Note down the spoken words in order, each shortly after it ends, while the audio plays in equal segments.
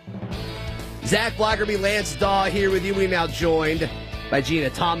Zach Blackerby, Lance Daw here with you. We're now joined by Gina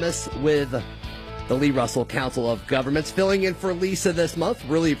Thomas with the Lee Russell Council of Governments, filling in for Lisa this month.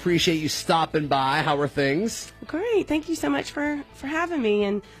 Really appreciate you stopping by. How are things? Great. Thank you so much for having me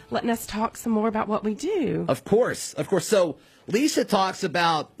and letting us talk some more about what we do. Of course. So Lisa talks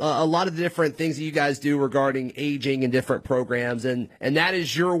about a lot of the different things that you guys do regarding aging and different programs, and that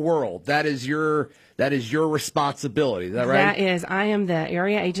is your world. That is your responsibility. Is that right? That is. I am the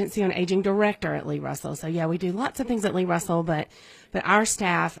Area Agency on Aging Director at Lee Russell. So, yeah, we do lots of things at Lee Russell, but our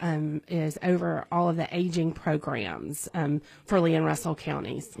staff is over all of the aging programs for Lee and Russell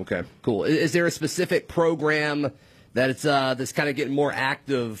counties. Okay, cool. Is there a specific program that it's that's kind of getting more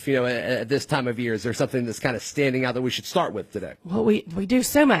active, at this time of year? Is there something that's kind of standing out that we should start with today? Well, we do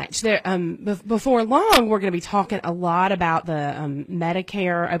so much. There, before long, we're going to be talking a lot about the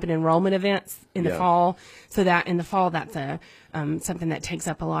Medicare open enrollment events in the fall. So that in the fall, that's something that takes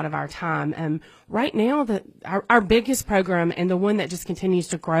up a lot of our time. Right now, our biggest program and the one that just continues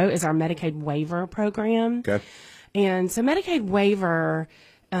to grow is our Medicaid waiver program. Okay. And so Medicaid waiver,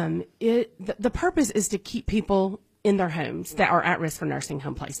 the purpose is to keep people in their homes that are at risk for nursing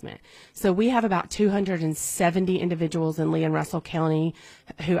home placement. So we have about 270 individuals in Lee and Russell County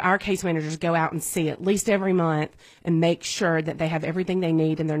who our case managers go out and see at least every month and make sure that they have everything they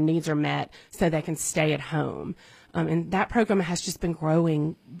need and their needs are met so they can stay at home. And that program has just been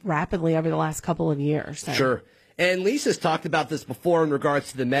growing rapidly over the last couple of years. So. Sure. And Lisa's talked about this before in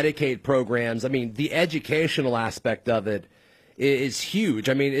regards to the Medicaid programs. I mean, the educational aspect of it is huge.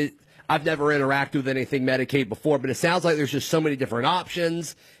 I mean, I've never interacted with anything Medicaid before, but it sounds like there's just so many different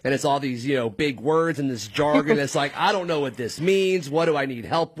options, and it's all these, big words and this jargon. It's like, I don't know what this means. What do I need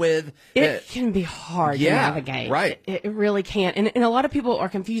help with? It can be hard to navigate. Right. It really can. And a lot of people are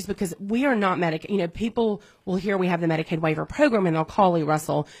confused because we are not Medicaid. People will hear we have the Medicaid waiver program, and they'll call Lee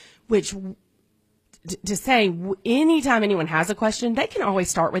Russell, which to say anytime anyone has a question, they can always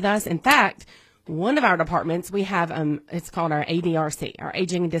start with us. In fact, one of our departments, we have, it's called our ADRC, our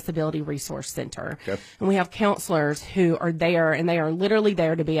Aging and Disability Resource Center. Okay. And we have counselors who are there, and they are literally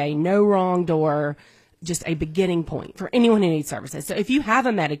there to be a no wrong door, just a beginning point for anyone who needs services. So if you have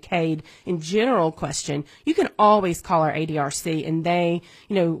a Medicaid in general question, you can always call our ADRC, and they,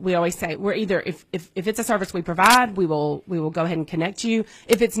 we always say we're either, if it's a service we provide, we will go ahead and connect you.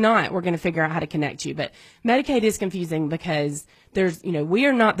 If it's not, we're going to figure out how to connect you. But Medicaid is confusing because there's, we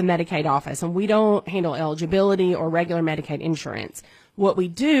are not the Medicaid office, and we don't handle eligibility or regular Medicaid insurance. What we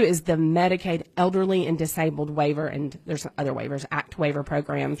do is the Medicaid elderly and disabled waiver, and there's other waivers, ACT waiver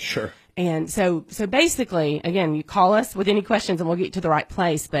programs. Sure. And so basically, again, you call us with any questions and we'll get you to the right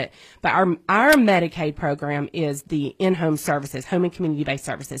place. But our Medicaid program is the in-home services, home and community-based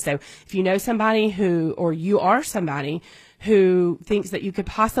services. So if you know somebody or you are somebody who thinks that you could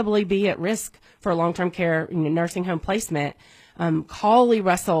possibly be at risk for long-term care, nursing home placement, call Lee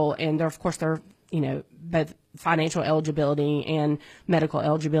Russell, and of course they're, both financial eligibility and medical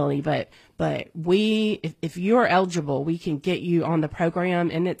eligibility. But if you're eligible, we can get you on the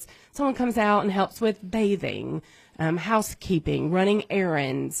program, and someone comes out and helps with bathing, housekeeping, running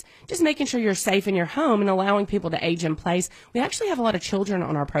errands, just making sure you're safe in your home and allowing people to age in place. We actually have a lot of children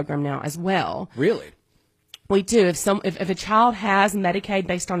on our program now as well. Really? We do. If a child has Medicaid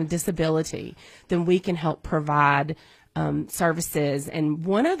based on a disability, then we can help provide services. And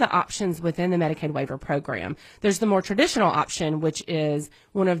one of the options within the Medicaid waiver program, there's the more traditional option, which is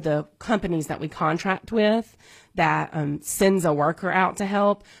one of the companies that we contract with that sends a worker out to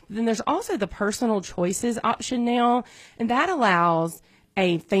help. But then there's also the personal choices option now, and that allows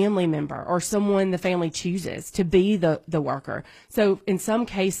a family member or someone the family chooses to be the worker. So in some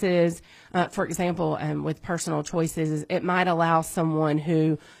cases, for example, with personal choices, it might allow someone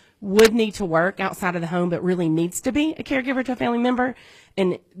who would need to work outside of the home but really needs to be a caregiver to a family member,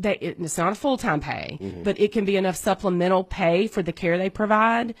 and it's not a full-time pay, but it can be enough supplemental pay for the care they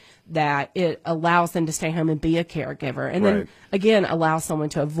provide that it allows them to stay home and be a caregiver, and then again allows someone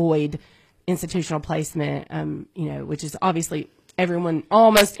to avoid institutional placement, which is obviously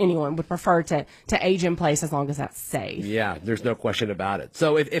almost anyone would prefer to age in place as long as that's safe. Yeah, there's no question about it.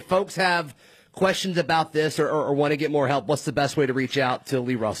 So if folks have questions about this or want to get more help, what's the best way to reach out to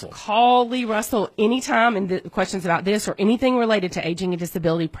Lee Russell? Call Lee Russell anytime, and questions about this or anything related to aging and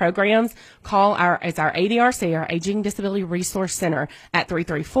disability programs, it's our ADRC, our Aging Disability Resource Center, at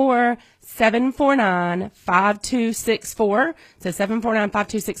 334-749-5264. So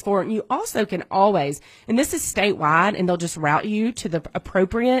 749-5264. And you also can always, and this is statewide, and they'll just route you to the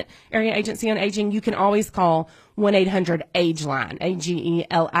appropriate area agency on aging. You can always call 1-800-AGE-LINE,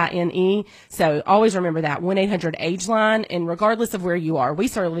 AGELINE. So always remember that, 1-800-AGE-LINE. And regardless of where you are, we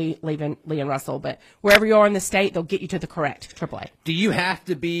certainly live in Lee and Russell, but wherever you are in the state, they'll get you to the correct AAA. Do you have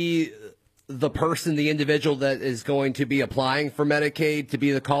to be the person, the individual that is going to be applying for Medicaid to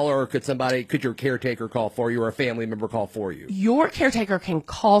be the caller, or could your caretaker call for you, or a family member call for you? Your caretaker can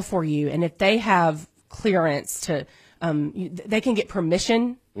call for you, and if they have clearance to, they can get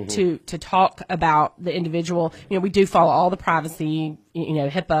permission to talk about the individual. You know, we do follow all the privacy,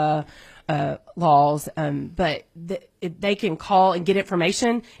 HIPAA laws, but they can call and get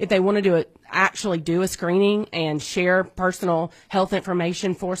information if they want to actually do a screening and share personal health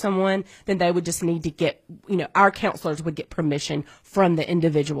information for someone. Then they would just need to get, our counselors would get permission from the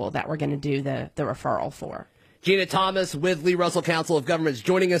individual that we're going to do the referral for. Gina Thomas with Lee Russell Council of Governments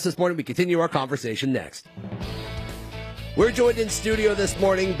joining us this morning. We continue our conversation next. We're joined in studio this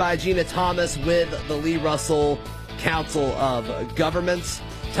morning by Gina Thomas with the Lee Russell Council of Governments.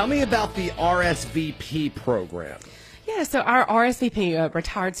 Tell me about the RSVP program. Yeah, so our RSVP,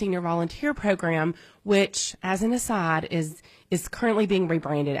 Retired Senior Volunteer Program, which, as an aside, is currently being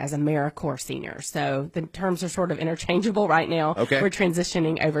rebranded as AmeriCorps Seniors. So the terms are sort of interchangeable right now. Okay. We're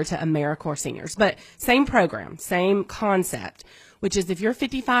transitioning over to AmeriCorps Seniors. But same program, same concept, which is if you're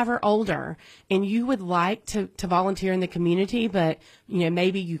 55 or older and you would like to volunteer in the community, but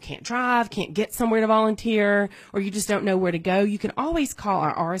maybe you can't drive, can't get somewhere to volunteer, or you just don't know where to go, you can always call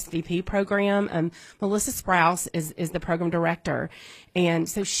our RSVP program. Melissa Sprouse is the program director, and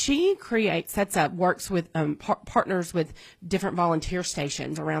so she works with partners with different volunteer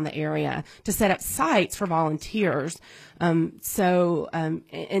stations around the area to set up sites for volunteers. And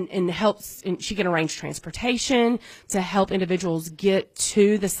helps, and she can arrange transportation to help individuals get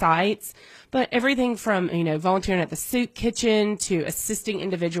to the sites. But everything from, volunteering at the soup kitchen to assisting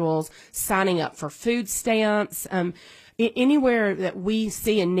individuals signing up for food stamps, anywhere that we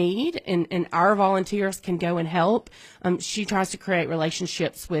see a need and our volunteers can go and help. She tries to create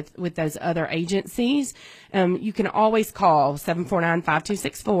relationships with those other agencies. You can always call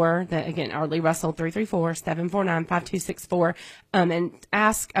 749-5264, again, our Lee Russell 334-749-5264, and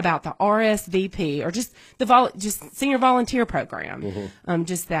ask about the RSVP or just just senior volunteer program.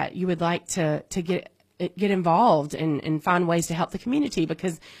 Just that you would like to get involved and find ways to help the community,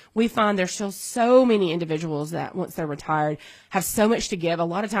 because we find there's still so many individuals that once they're retired have so much to give. A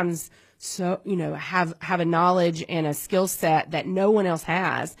lot of times, have a knowledge and a skill set that no one else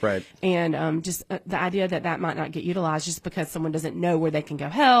has. Right. And just the idea that might not get utilized just because someone doesn't know where they can go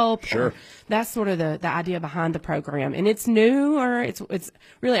help. Sure. That's sort of the idea behind the program. And it's new, or it's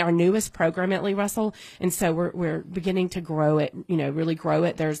really our newest program at Lee Russell. And so we're beginning to grow it, really grow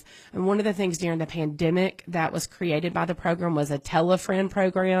it. And one of the things during the pandemic that was created by the program was a tele-friend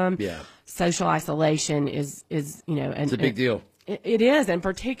program. Yeah. Social isolation is it's a big deal. It is, and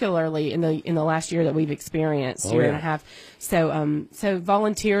particularly in the last year that we've experienced, year and a half. So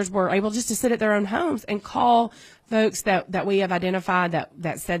volunteers were able just to sit at their own homes and call folks that we have identified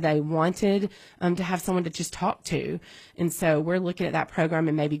that said they wanted to have someone to just talk to. And so we're looking at that program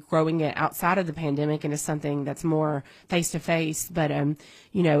and maybe growing it outside of the pandemic into something that's more face to face. But and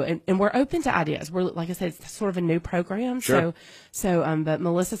we're open to ideas. We're, like I said, it's sort of a new program. Sure. But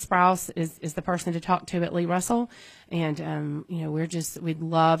Melissa Sprouse is the person to talk to at Lee Russell. And, we'd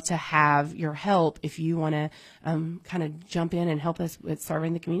love to have your help if you want to kind of jump in and help us with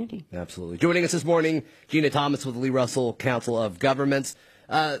serving the community. Absolutely. Joining us this morning, Gina Thomas with the Lee Russell Council of Governments.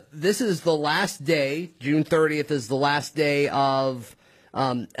 This is the last day, June 30th is the last day of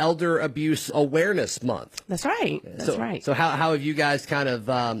Elder Abuse Awareness Month. That's right. That's right. So how have you guys kind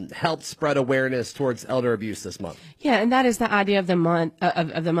of helped spread awareness towards elder abuse this month? Yeah, and that is the idea of the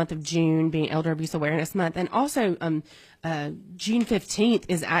month of June being Elder Abuse Awareness Month, and also June 15th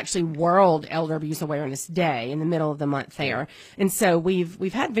is actually World Elder Abuse Awareness Day in the middle of the month there. And so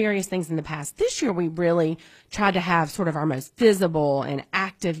we've had various things in the past. This year we really tried to have sort of our most visible and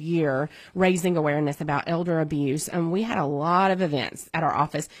active year raising awareness about elder abuse. And we had a lot of events at our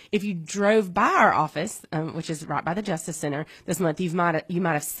office. If you drove by our office, which is right by the Justice Center this month, you might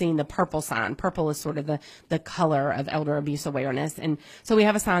have seen the purple sign. Purple is sort of the color of elder abuse awareness. And so we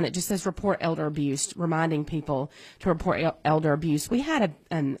have a sign that just says report elder abuse, reminding people to report elder abuse. We had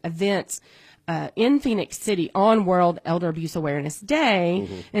an event in Phoenix City on World Elder Abuse Awareness Day.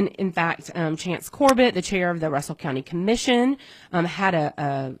 Mm-hmm. And in fact, Chance Corbett, the chair of the Russell County Commission, had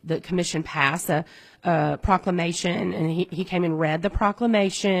the commission pass a proclamation, and he came and read the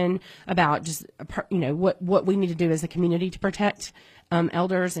proclamation about just, what we need to do as a community to protect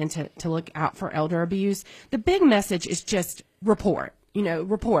elders and to look out for elder abuse. The big message is just report.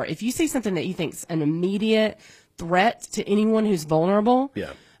 Report. If you see something that you think's an immediate threat to anyone who's vulnerable.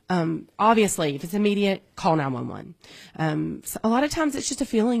 Yeah. Obviously, if it's immediate, call 911. So a lot of times it's just a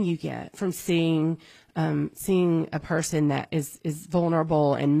feeling you get from seeing a person that is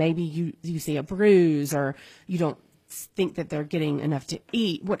vulnerable, and maybe you see a bruise, or you don't think that they're getting enough to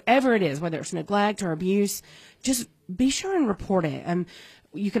eat, whatever it is, whether it's neglect or abuse, just be sure and report it.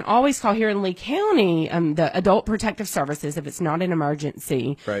 You can always call here in Lee County, the Adult Protective Services if it's not an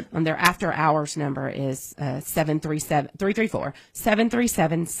emergency. Right. Their after hours number is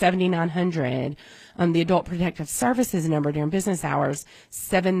 334-737-7900. The Adult Protective Services number during business hours,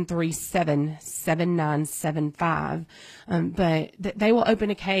 737-7975. But they will open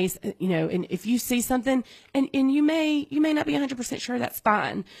a case, and if you see something, and you may not be 100% sure, that's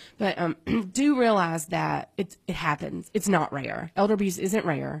fine. But do realize that it happens. It's not rare. Elder abuse isn't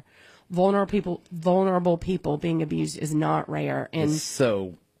rare. Vulnerable people being abused is not rare. And It's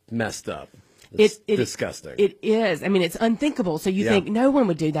so messed up. It's disgusting. It is. I mean, it's unthinkable. So you think no one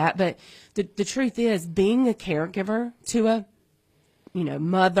would do that, but the truth is, being a caregiver to a,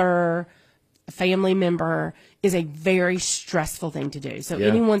 mother, a family member, is a very stressful thing to do. So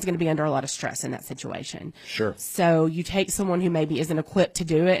anyone's going to be under a lot of stress in that situation. Sure. So you take someone who maybe isn't equipped to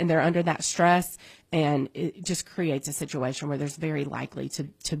do it, and they're under that stress, and it just creates a situation where there's very likely to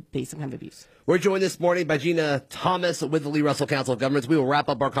be some kind of abuse. We're joined this morning by Gina Thomas with the Lee Russell Council of Governments. We will wrap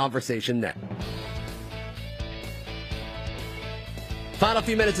up our conversation next. Final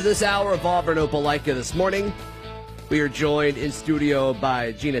few minutes of this hour of Auburn Opelika this morning. We are joined in studio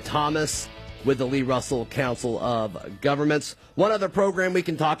by Gina Thomas with the Lee Russell Council of Governments. One other program we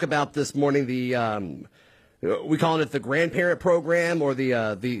can talk about this morning, we calling it the grandparent program, or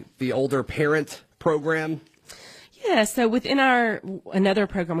the older parent program. Yeah, so within another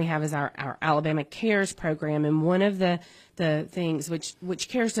program we have is our Alabama Cares program, and one of the things which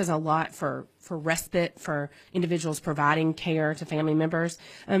Cares does a lot for respite for individuals providing care to family members.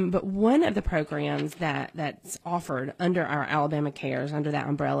 But one of the programs that's offered under our Alabama Cares, under that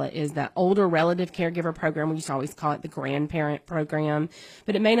umbrella, is the older relative caregiver program. We used to always call it the grandparent program,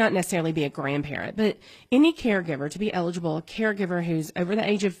 but it may not necessarily be a grandparent. But any caregiver, to be eligible, a caregiver who's over the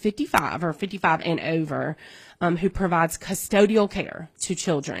age of 55 or 55 and over, who provides custodial care to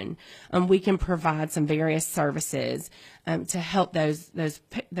children. We can provide some various services to help those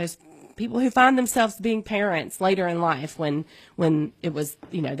people who find themselves being parents later in life when it was,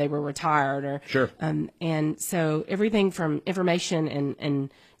 they were retired, or Sure. And so everything from information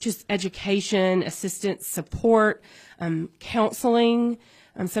and just education, assistance, support, counseling,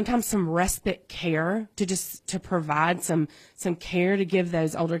 sometimes some respite care to provide some care to give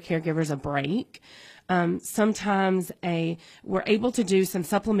those older caregivers a break. Sometimes we're able to do some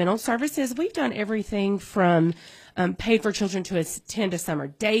supplemental services. We've done everything from paid for children to attend a summer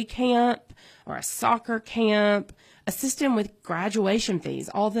day camp or a soccer camp, assist them with graduation fees,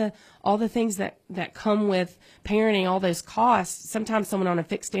 all the things that come with parenting, all those costs. Sometimes someone on a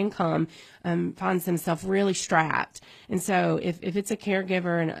fixed income finds themselves really strapped. And so if it's a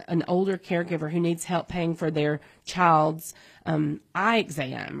caregiver, and an older caregiver who needs help paying for their child's eye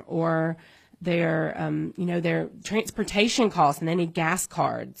exam, or their transportation costs, and they need gas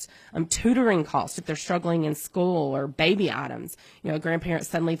cards, tutoring costs if they're struggling in school, or baby items. A grandparent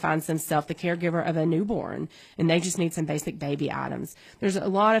suddenly finds themselves the caregiver of a newborn, and they just need some basic baby items. There's a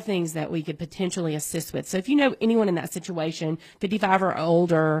lot of things that we could potentially assist with. So if you know anyone in that situation, 55 or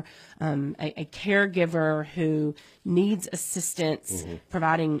older, a caregiver who needs assistance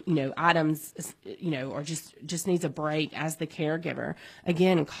providing, items, or just needs a break as the caregiver,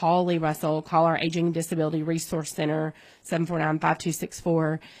 again, call Lee Russell, call our Aging and Disability Resource Center,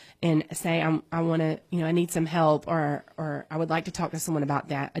 749-5264, and say, I want to, I need some help, or I would like to talk to someone about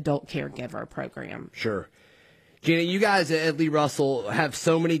that adult caregiver program. Sure. Gina, you guys at Lee Russell have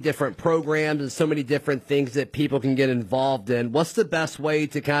so many different programs and so many different things that people can get involved in. What's the best way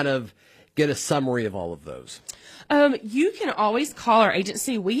to kind of get a summary of all of those? You can always call our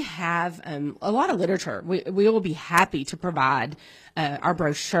agency. We have a lot of literature. We will be happy to provide our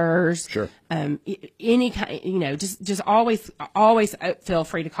brochures. Sure. Any kind, just always feel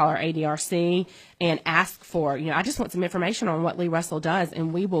free to call our ADRC and ask for, I just want some information on what Lee Russell does,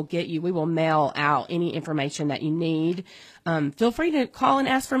 and we will mail out any information that you need. Feel free to call and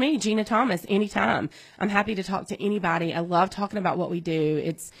ask for me, Gina Thomas, anytime. I'm happy to talk to anybody. I love talking about what we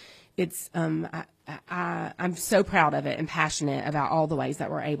do. I'm so proud of it and passionate about all the ways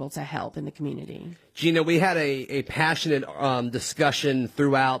that we're able to help in the community. Gina, we had a passionate discussion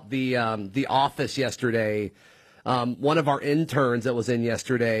throughout the office yesterday. One of our interns that was in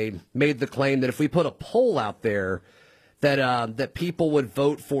yesterday made the claim that if we put a poll out there, that people would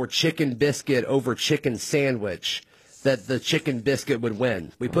vote for chicken biscuit over chicken sandwich, that the chicken biscuit would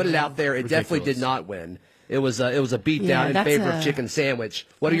win. We put it out there. It definitely did not win. It was a beat down in favor of chicken sandwich.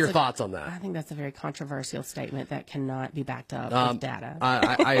 What are your thoughts on that? I think that's a very controversial statement that cannot be backed up with data.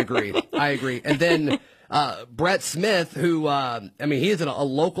 I agree. I agree. And then Brett Smith, who, he is a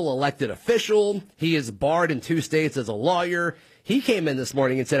local elected official. He is barred in 2 states as a lawyer. He came in this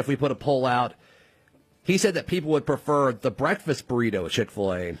morning and said if we put a poll out, he said that people would prefer the breakfast burrito at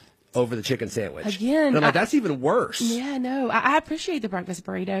Chick-fil-A over the chicken sandwich. Again, and I'm like, that's even worse. Yeah, no, I appreciate the breakfast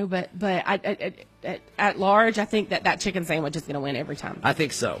burrito, but at large, I think that chicken sandwich is going to win every time. I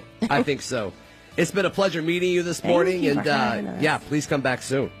think so. I think so. It's been a pleasure meeting you this morning, Thank you for having us. Please come back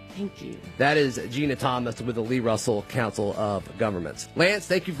soon. Thank you. That is Gina Thomas with the Lee Russell Council of Governments. Lance,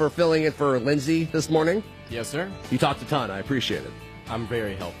 thank you for filling in for Lindsay this morning. Yes, sir. You talked a ton. I appreciate it. I'm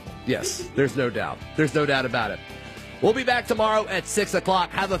very helpful. Yes, there's no doubt. There's no doubt about it. We'll be back tomorrow at 6 o'clock.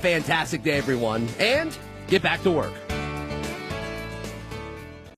 Have a fantastic day, everyone, and get back to work.